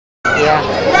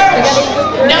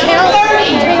Number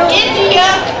 30,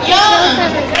 India Young.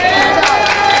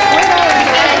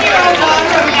 7-year-old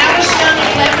daughter from Alberton,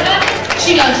 Lebanon.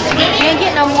 She loves swimming,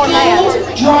 school,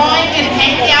 drawing, and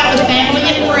hanging out with family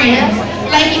and friends.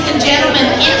 Ladies and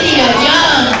gentlemen, India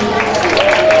Young.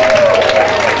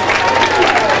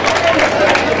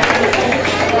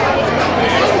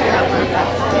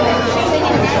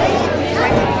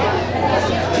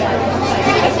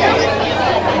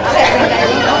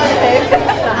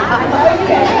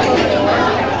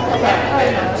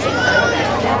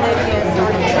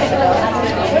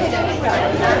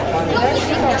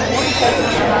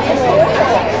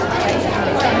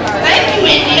 Thank you,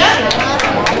 India.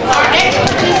 Our next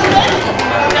participant,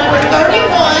 number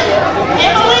 31,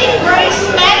 Emily Grace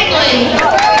Mattingly.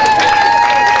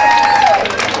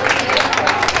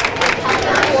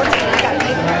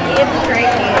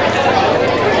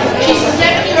 She's a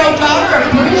 7-year-old daughter of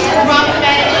Bruce and Robin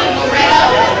Mattingly, Loretto.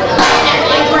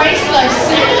 Emily Grace loves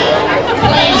singing,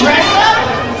 playing dress-up,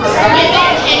 swimming,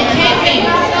 and camping.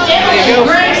 Emily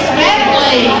Grace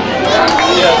Mattingly.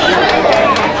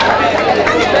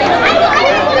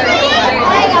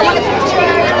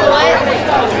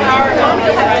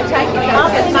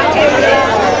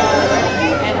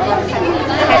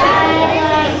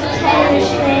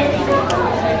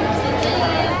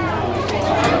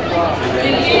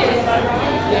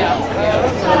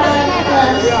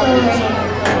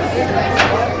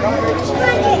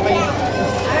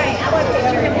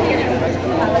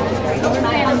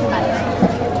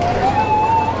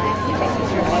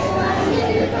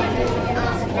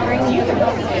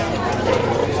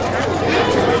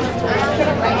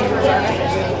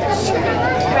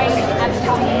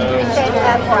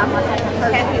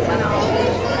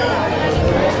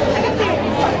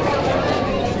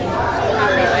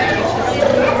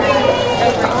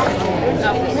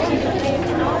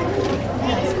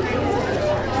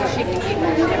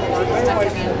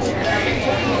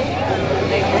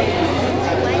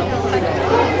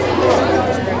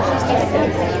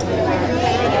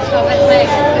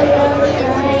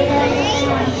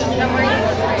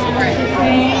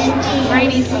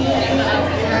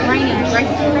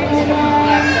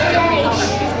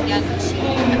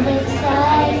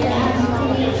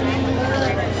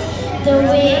 The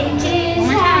wind is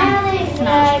howling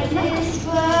like this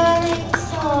swirling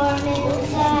storm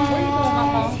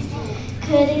inside.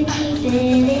 Couldn't keep it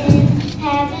in,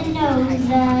 heaven knows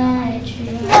I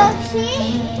tried.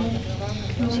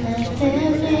 Don't let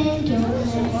them in, don't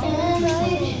let them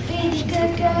in. Be the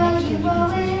good girl you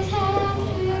always have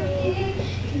to be.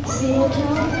 Conceal,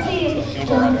 don't fear,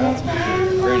 don't let them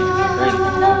know.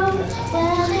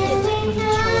 Well, then we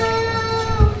know.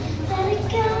 Let it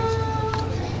go.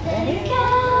 Let it go,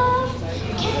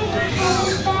 can't hold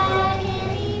it back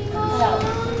anymore.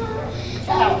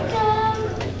 Let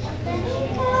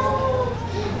it go,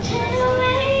 turn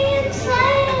away and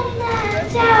slam that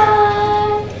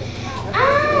door. I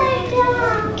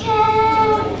don't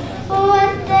care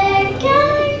what they're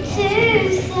going to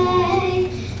say.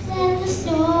 Let the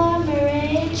storm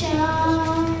rage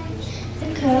on. The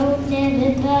cold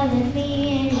never bothered me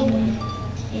anyway.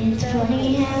 It's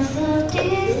funny how some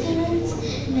distance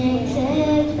makes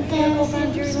everything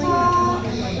seem small,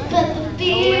 but the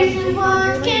fears that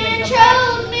once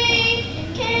controlled me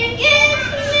can't get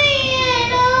to me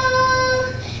at all.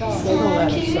 It's time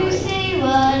to see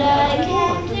what I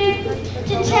can do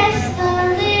to test the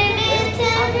limits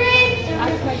and break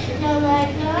through. No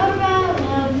light, no road,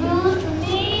 no rules for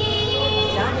me.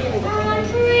 I'm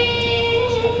free.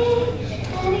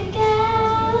 Let it go,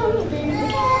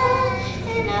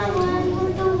 and I want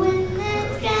with the wind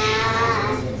that's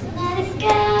gone. Let it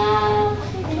go,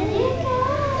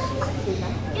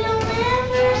 you'll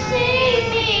never see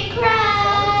me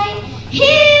cry.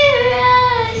 Here I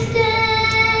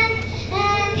stand,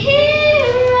 and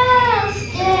here I'll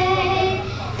stay.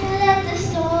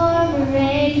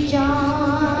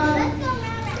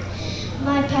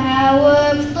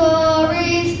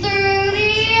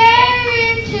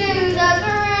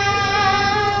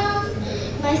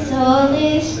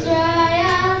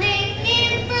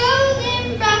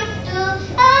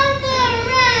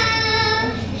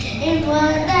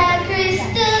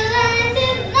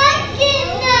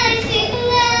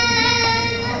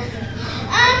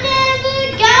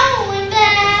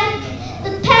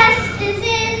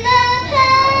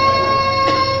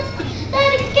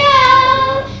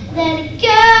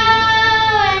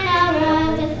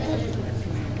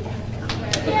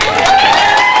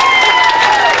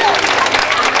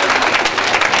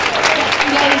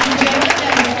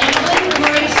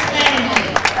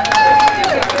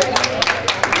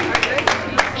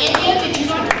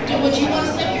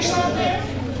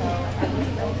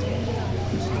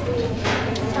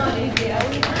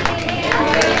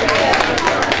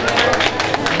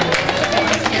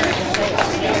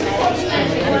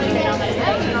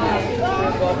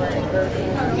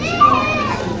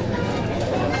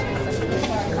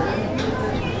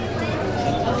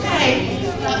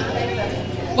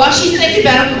 While she's thinking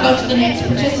about it, we'll go to the next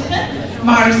participant,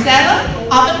 Maricela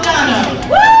Avendano.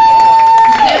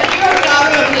 7-year-old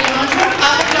daughter of Leandra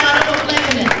Avendano of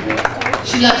Lebanon.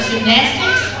 She loves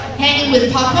gymnastics, hanging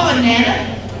with Papa and Nana.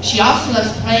 She also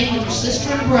loves playing with her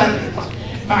sister and brother.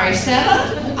 Maricela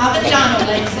Avendano,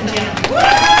 ladies and gentlemen.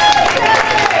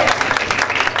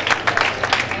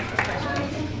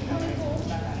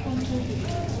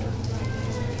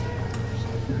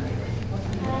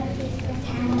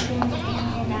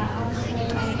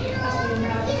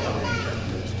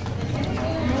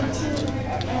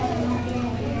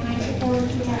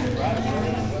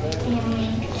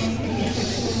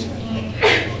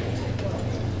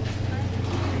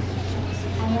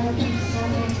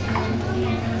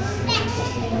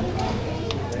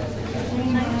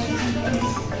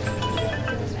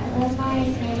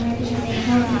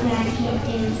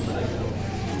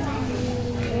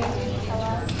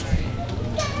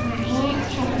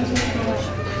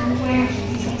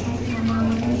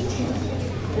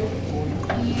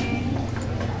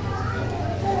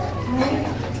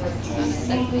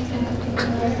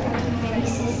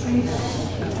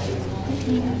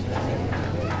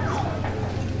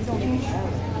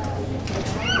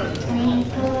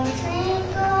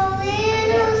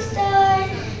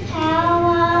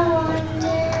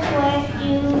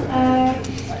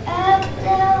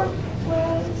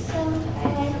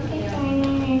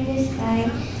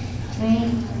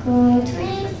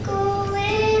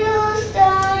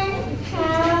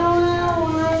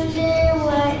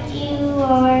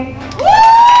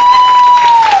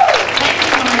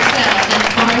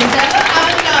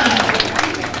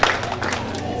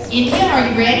 India, are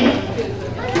you ready?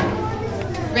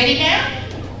 Ready now?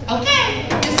 Okay.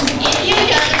 This is India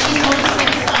Young, and she's going to sing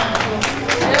a song.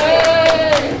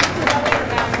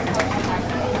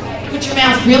 Put your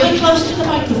mouth really close to the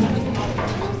microphone.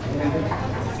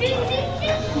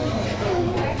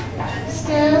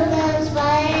 Snow goes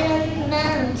white on the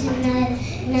mountain,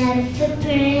 not a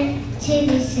footprint to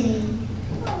be seen.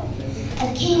 A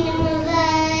kingdom of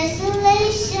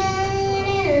isolation,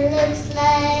 it looks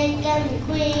like I'm the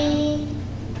queen.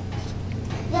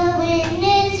 The wind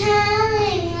is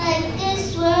howling like this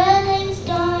swirling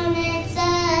storm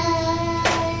inside.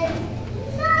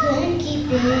 Couldn't keep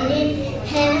it in,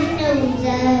 heaven knows I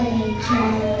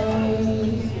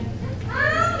tried.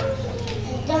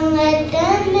 Don't let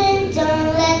them in,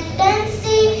 don't let them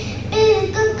see. Be the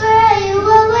good girl you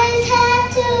always had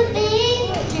to be.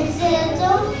 And still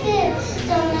don't feel,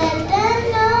 don't let them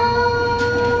know.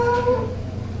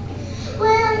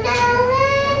 Well, now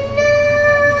let it know.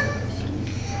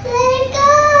 Let it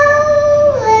go,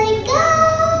 let it go.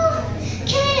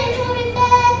 Can't hold it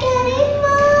back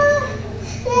anymore.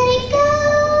 Let it go,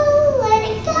 let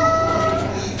it go.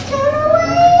 Turn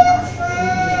away and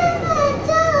slam the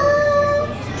door.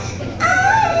 I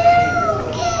don't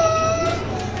care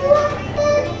what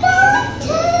they've got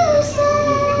to say.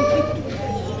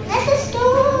 Let the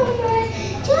storm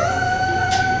rage on.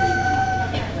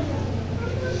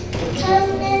 The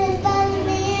covenant bothers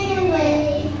me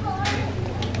anyway.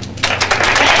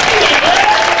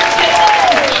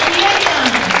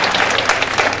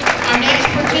 Our next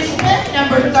participant,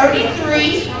 number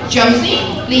 33, Josie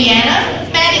Leanna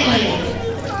Mattingly.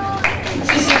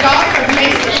 She's the daughter of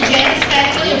Jason and Janice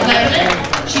Mattingly of Lebanon.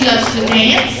 She loves to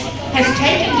dance, has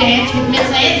taken dance with Miss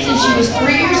Ann since she was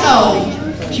 3 years old.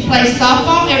 She plays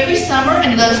softball every summer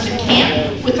and loves to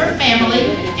camp with her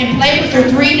family and play with her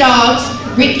 3 dogs,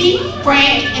 Ricky,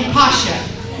 Frank, and Pasha.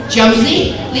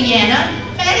 Josie Leanna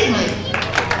Mattingly.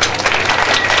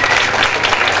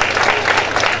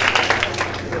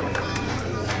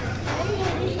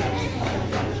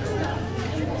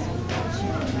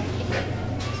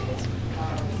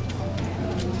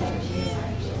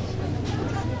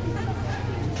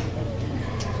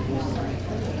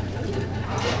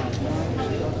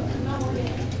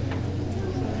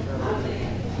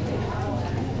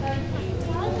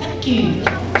 Thank you,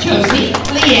 Josie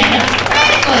Leanna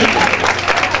Mattingly.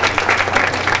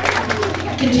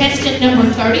 Contestant number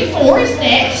 34 is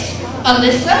next,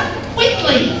 Alyssa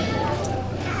Wickley,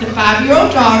 the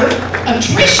 5-year-old daughter of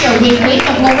Tricia Wickley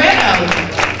of Loretto.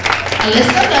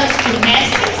 Alyssa loves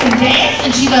gymnastics and dance,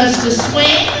 and she loves to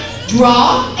swing,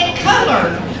 draw, and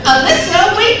color.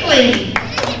 Alyssa Wickley.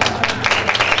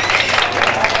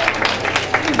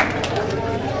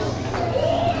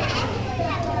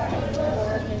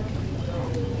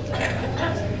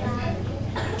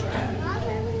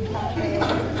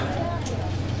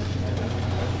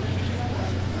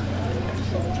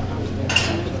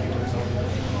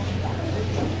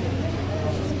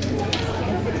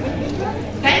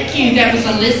 Thank you. That was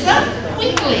Alyssa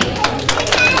Weekly.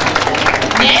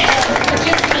 Next,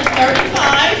 participant 35,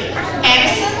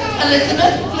 Addison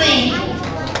Elizabeth Lee.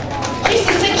 She's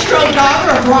the 6-year-old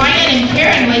daughter of Ryan and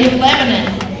Karen Lee of Lebanon.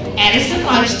 Addison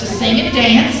likes to sing and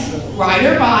dance, ride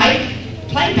her bike,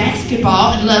 play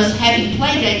basketball, and loves having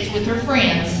play dates with her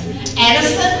friends.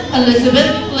 Addison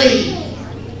Elizabeth Lee.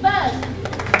 Buzz.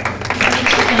 I think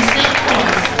she's going to sing for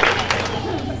us.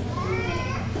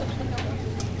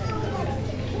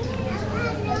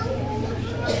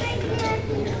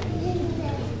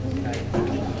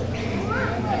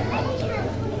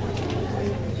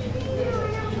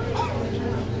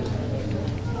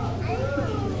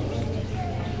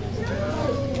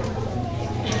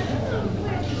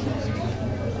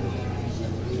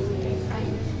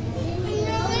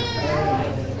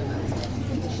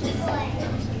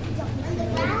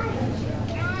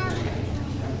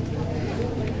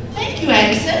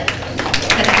 Addison.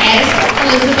 That's Addison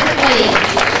Elizabeth Lee.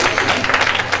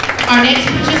 Our next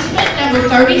participant, number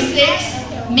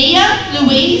 36, Mia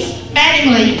Louise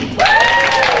Mattingly. The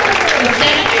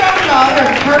 7-year-old daughter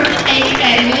of Kurt and Amy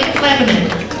Mattingly of Lebanon.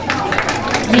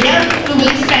 Mia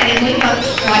Louise Mattingly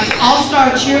likes all-star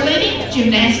cheerleading,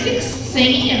 gymnastics,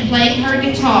 singing, and playing her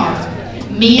guitar.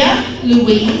 Mia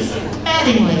Louise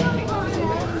Mattingly.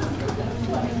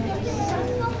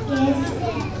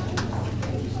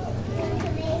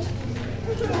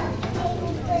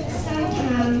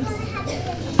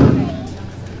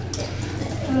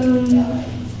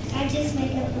 I just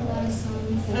make up a lot of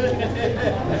songs.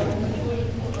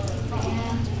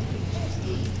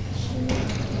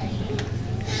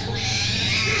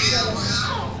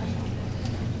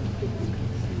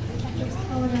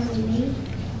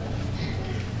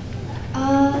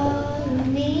 All of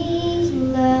me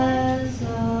loves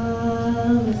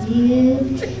all of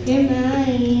you. You're my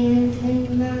end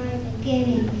and my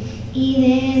beginning.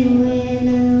 Even when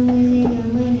I'm losing, I'm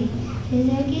winning. 'Cause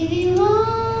I give you all.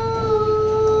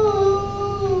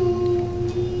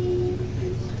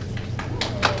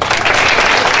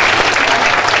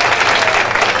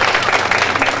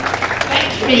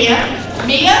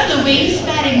 Mia Louise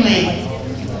Mattingly.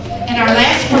 And our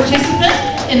last participant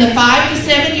in the 5 to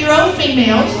 7-year-old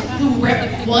females who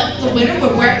the winner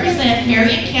will represent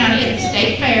Marion County at the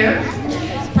State Fair.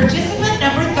 Participant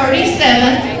number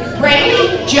 37,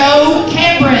 Braylee Joe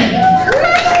Cameron.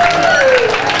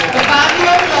 The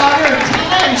 5-year-old daughter of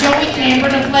Tina and Joey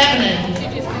Cameron of Lebanon.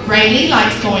 Braylee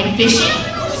likes going fishing,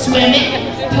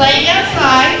 swimming, playing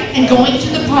outside, and going to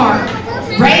the park.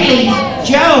 Braylee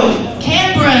Joe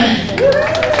Cameron.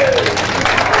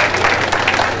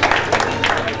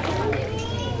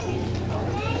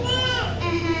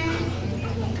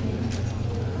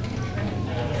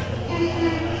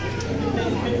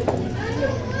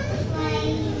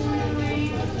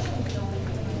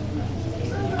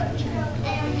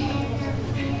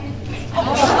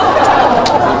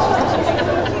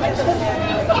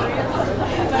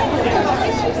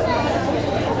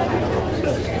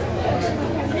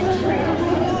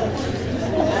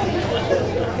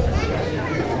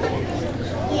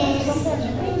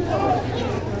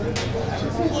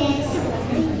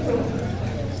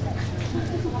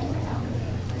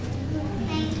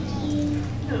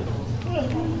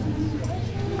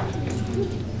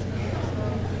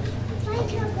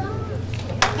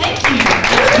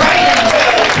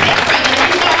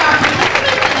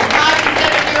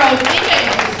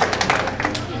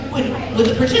 Would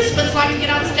the participants like to get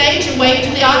on stage and wave to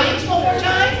the audience one more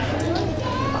time?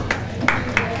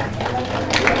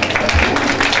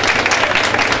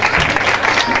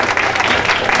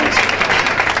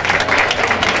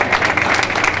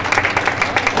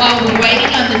 While we're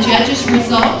waiting on the judges'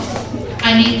 results,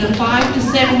 I need the 5 to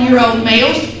 7-year-old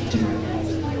males to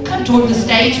come toward the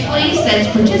stage, please. That's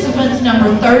participants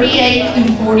number 38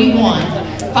 through 41.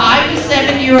 5 to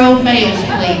 7-year-old males,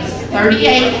 please.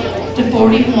 38 to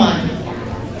 41.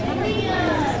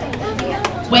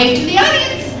 Wave to the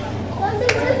audience.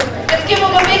 Let's give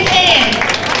them a big hand.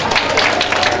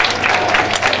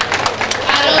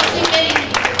 I don't see many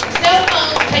cell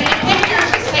phones taking pictures.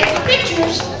 Let's take some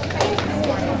pictures.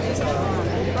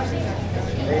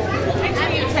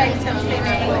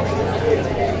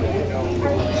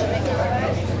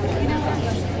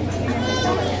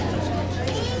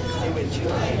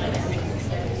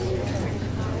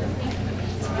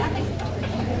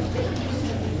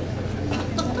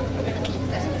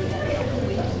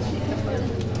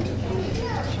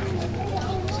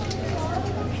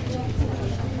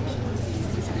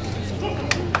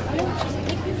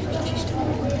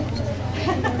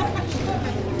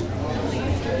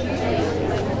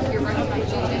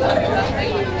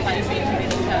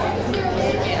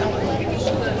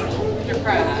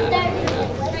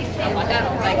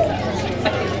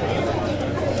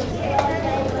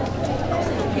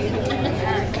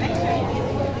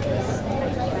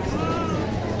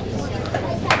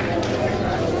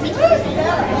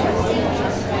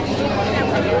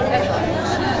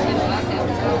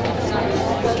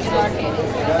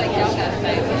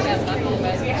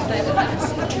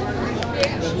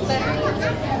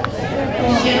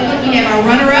 our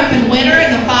runner-up and winner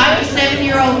in the 5 to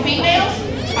 7-year-old females.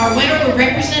 Our winner will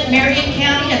represent Marion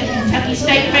County at the Kentucky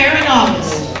State Fair in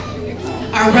August.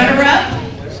 Our runner-up,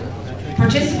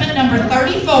 participant number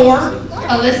 34,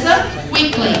 Alyssa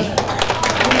Weekly.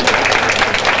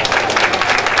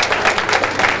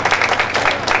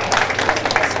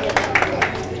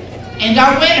 And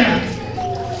our winner,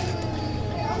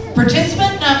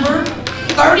 participant number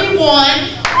 31,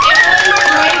 Emily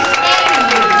Grace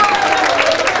Matthews.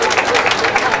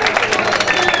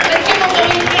 Let's give them a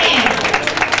big hand.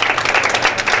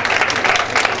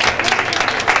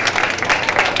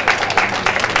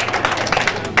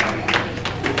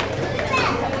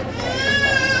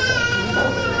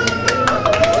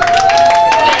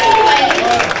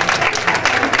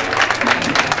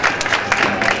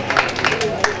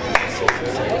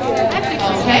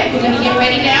 Okay, we're going to get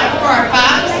ready now for our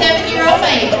 5 to 7-year-old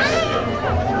males.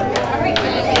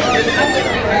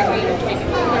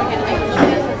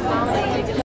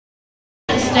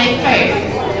 State Fair.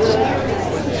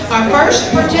 Our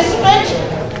first participant,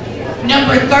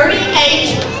 number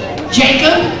 38,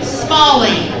 Jacob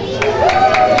Smalley.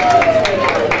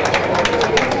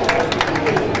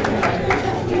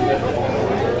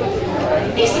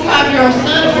 He's the 5-year-old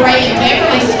son of Ray and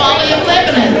Beverly Smalley of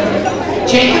Lebanon.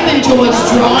 Jacob enjoys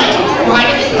drawing,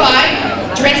 riding his bike,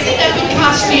 dressing up in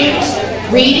costumes,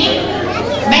 reading,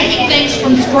 making things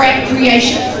from scrap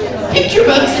creations, picture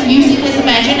books, and using his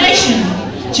imagination.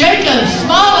 Jacob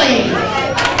Smalley.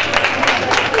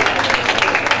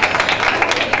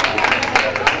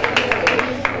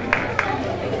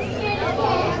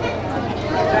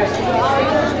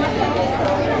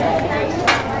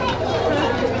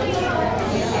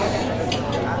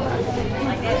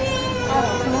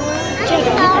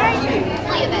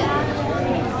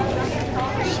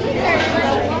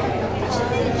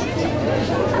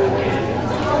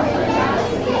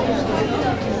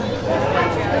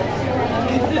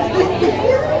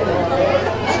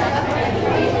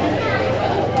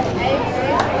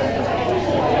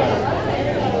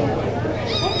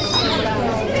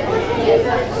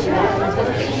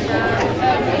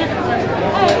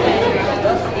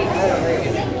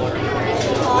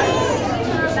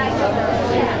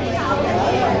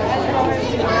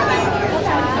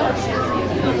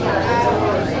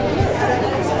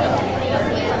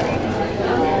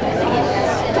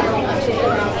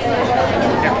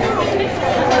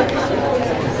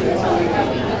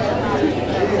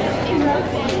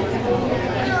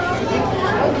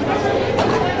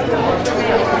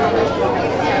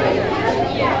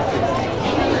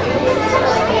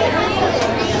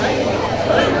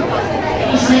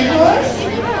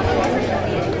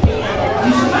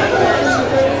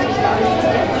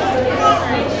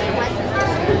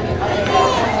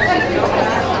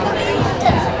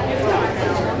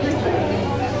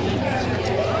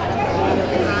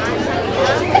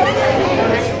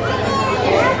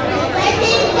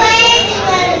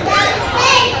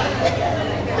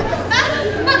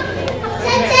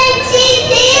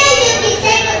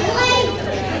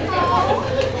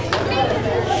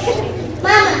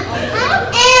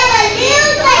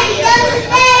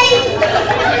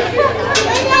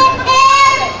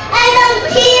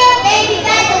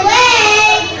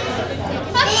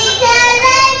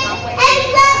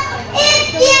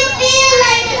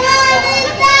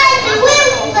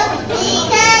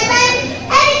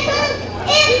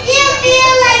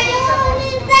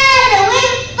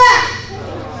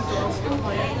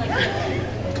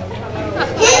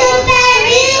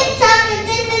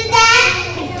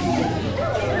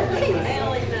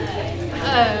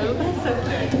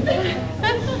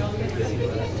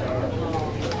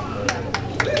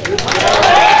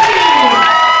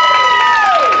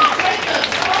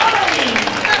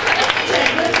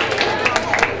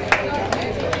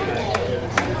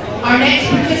 Our next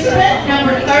participant,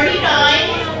 number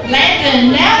 39,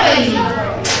 Landon Nally.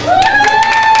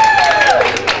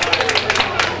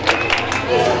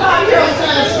 He's a 5-year-old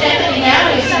son of Stephanie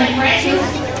Nally of St. Francis.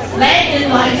 Landon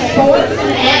likes sports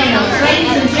and animals.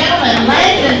 Ladies and gentlemen,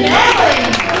 Landon Nally.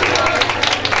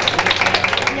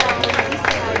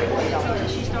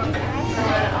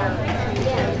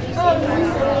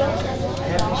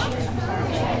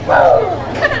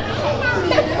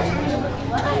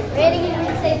 Ready?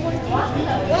 Say 1, 2, 3.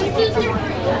 1, 2,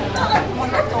 3.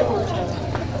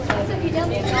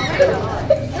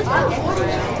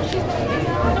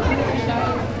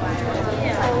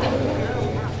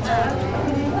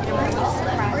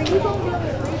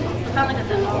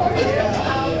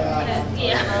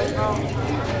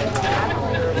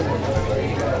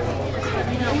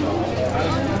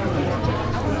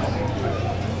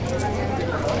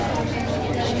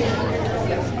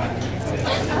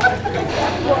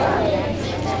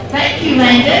 Thank you,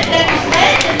 Landon. That was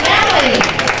Landon Valley.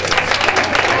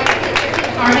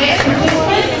 Our next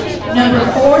participant, number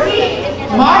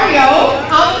 40, Mario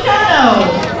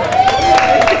Abundano.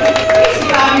 He's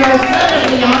a 5-year-old son of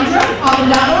Leandra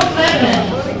Abundano of Lebanon.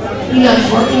 He loves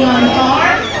working on the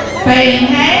farm,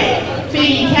 baling hay,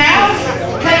 feeding cows,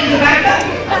 cutting tobacco,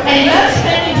 and he loves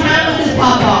spending time with his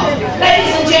papa.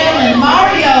 Ladies and gentlemen,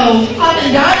 Mario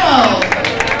Abundano.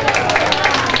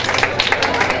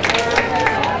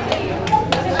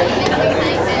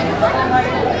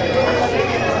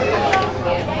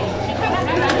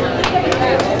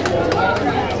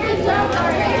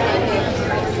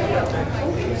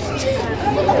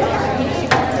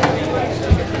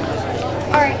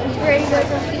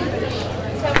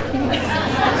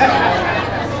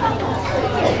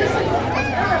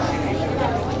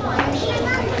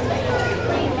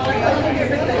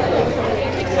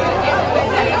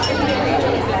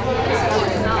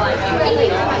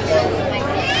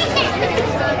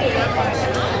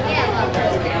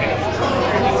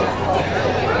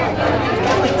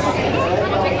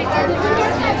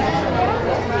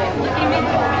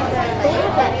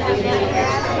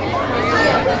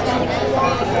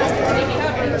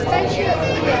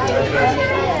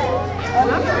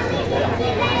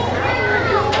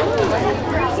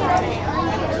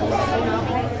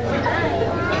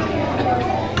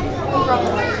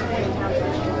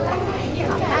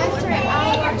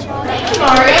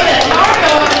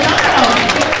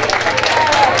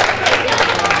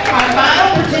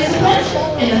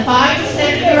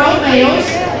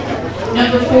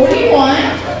 Number 41,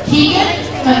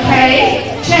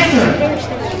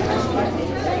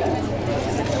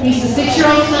 He's the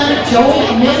 6-year-old son of Joel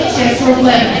and Millie Chester of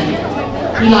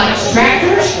Lebanon. He likes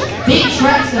tractors, big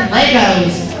trucks, and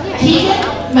Legos. Keegan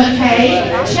McKay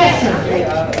Chester.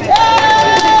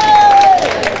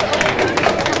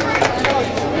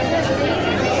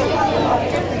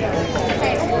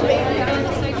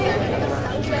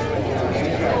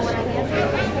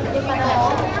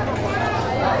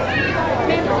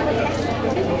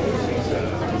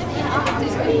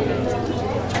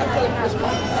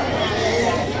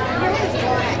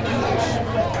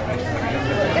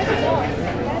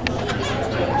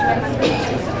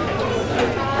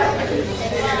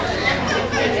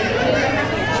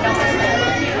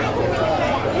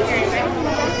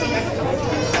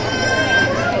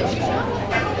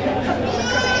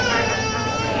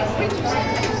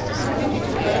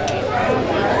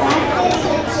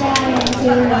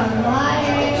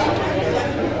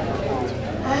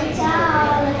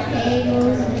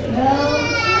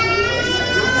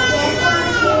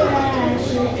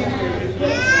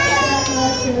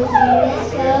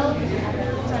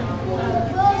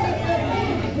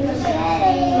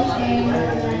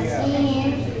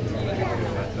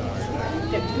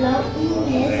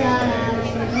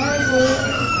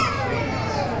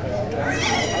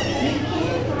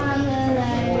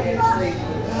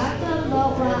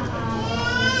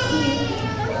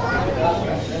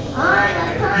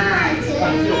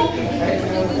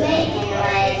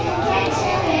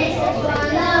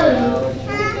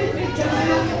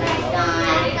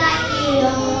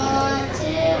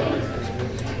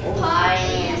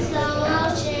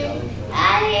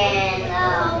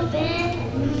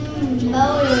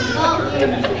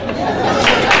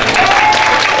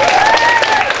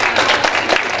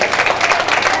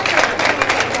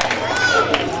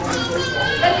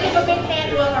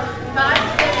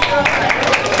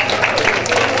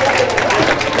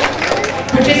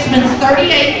 Participants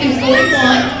 38 through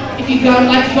 41, if you'd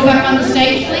like to go back on the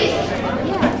stage, please.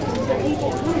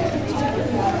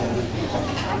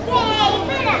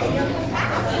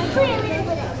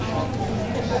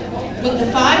 With the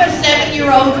 5 and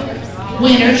 7-year-old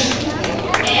winners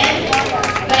and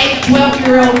the 8 to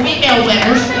 12-year-old female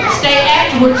winners, stay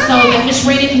afterwards so that Miss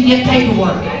Rita can get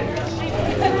paperwork.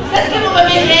 Let's give them a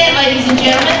big hand, ladies and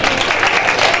gentlemen.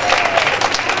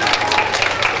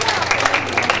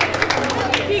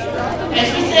 As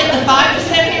we said, the 5 to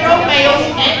 7-year-old males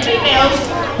and females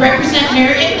represent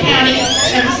Marion County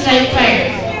at the State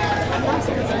Fair.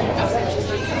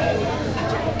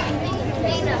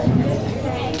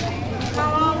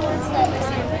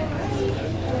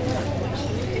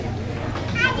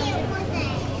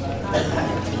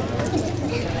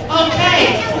 Okay.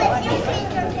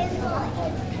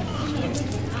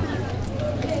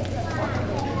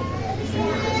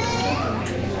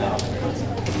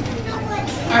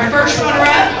 Our first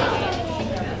runner-up,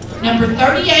 number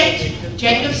 38,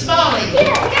 Jacob Smalley.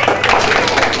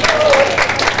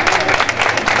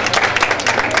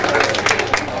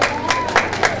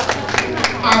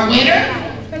 Our winner,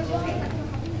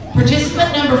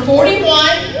 Participant number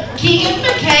 41, Keegan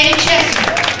McKay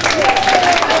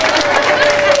Chestnut.